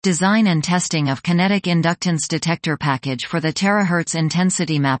Design and testing of Kinetic Inductance Detector package for the Terahertz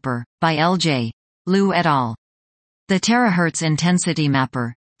Intensity Mapper, by L.J. Liu et al. The Terahertz Intensity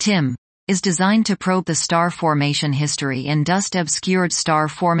Mapper, TIM, is designed to probe the star formation history in dust-obscured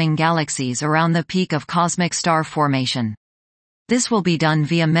star-forming galaxies around the peak of cosmic star formation. This will be done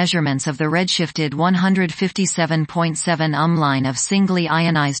via measurements of the redshifted 157.7 line of singly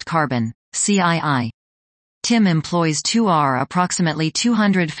ionized carbon, CII. TIM employs 2R approximately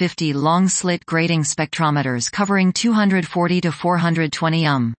 250 long-slit grating spectrometers covering 240 to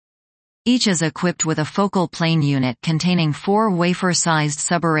 420 Each is equipped with a focal plane unit containing 4 wafer-sized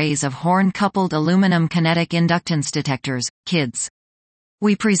subarrays of horn-coupled aluminum kinetic inductance detectors, KIDs.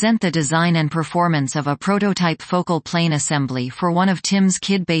 We present the design and performance of a prototype focal plane assembly for one of TIM's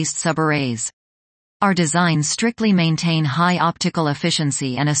KID-based subarrays. Our designs strictly maintain high optical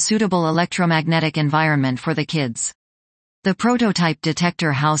efficiency and a suitable electromagnetic environment for the KIDs. The prototype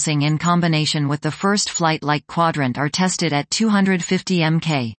detector housing in combination with the first flight-like quadrant are tested at 250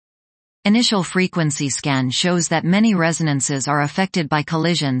 mK. Initial frequency scan shows that many resonances are affected by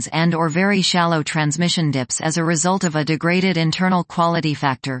collisions and/or very shallow transmission dips as a result of a degraded internal quality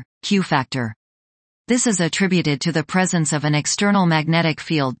factor, Q factor. This is attributed to the presence of an external magnetic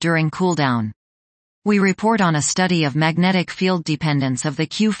field during cooldown. We report on a study of magnetic field dependence of the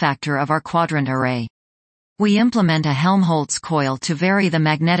Q factor of our quadrant array. We implement a Helmholtz coil to vary the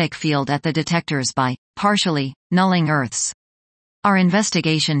magnetic field at the detectors by, partially, nulling Earth's. Our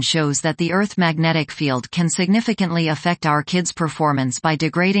investigation shows that the Earth magnetic field can significantly affect our KID's performance by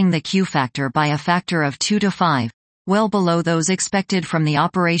degrading the Q factor by a factor of 2 to 5, well below those expected from the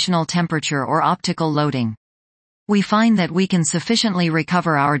operational temperature or optical loading. We find that we can sufficiently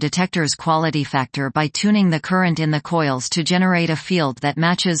recover our detector's quality factor by tuning the current in the coils to generate a field that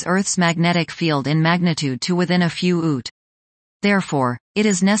matches Earth's magnetic field in magnitude to within a few oot. Therefore, it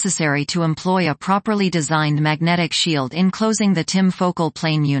is necessary to employ a properly designed magnetic shield enclosing the TIM focal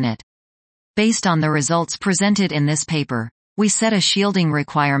plane unit. Based on the results presented in this paper, we set a shielding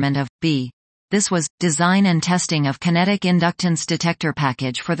requirement of B. This was design and testing of Kinetic Inductance Detector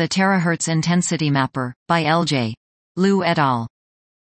package for the Terahertz Intensity Mapper, by L.J. Liu et al.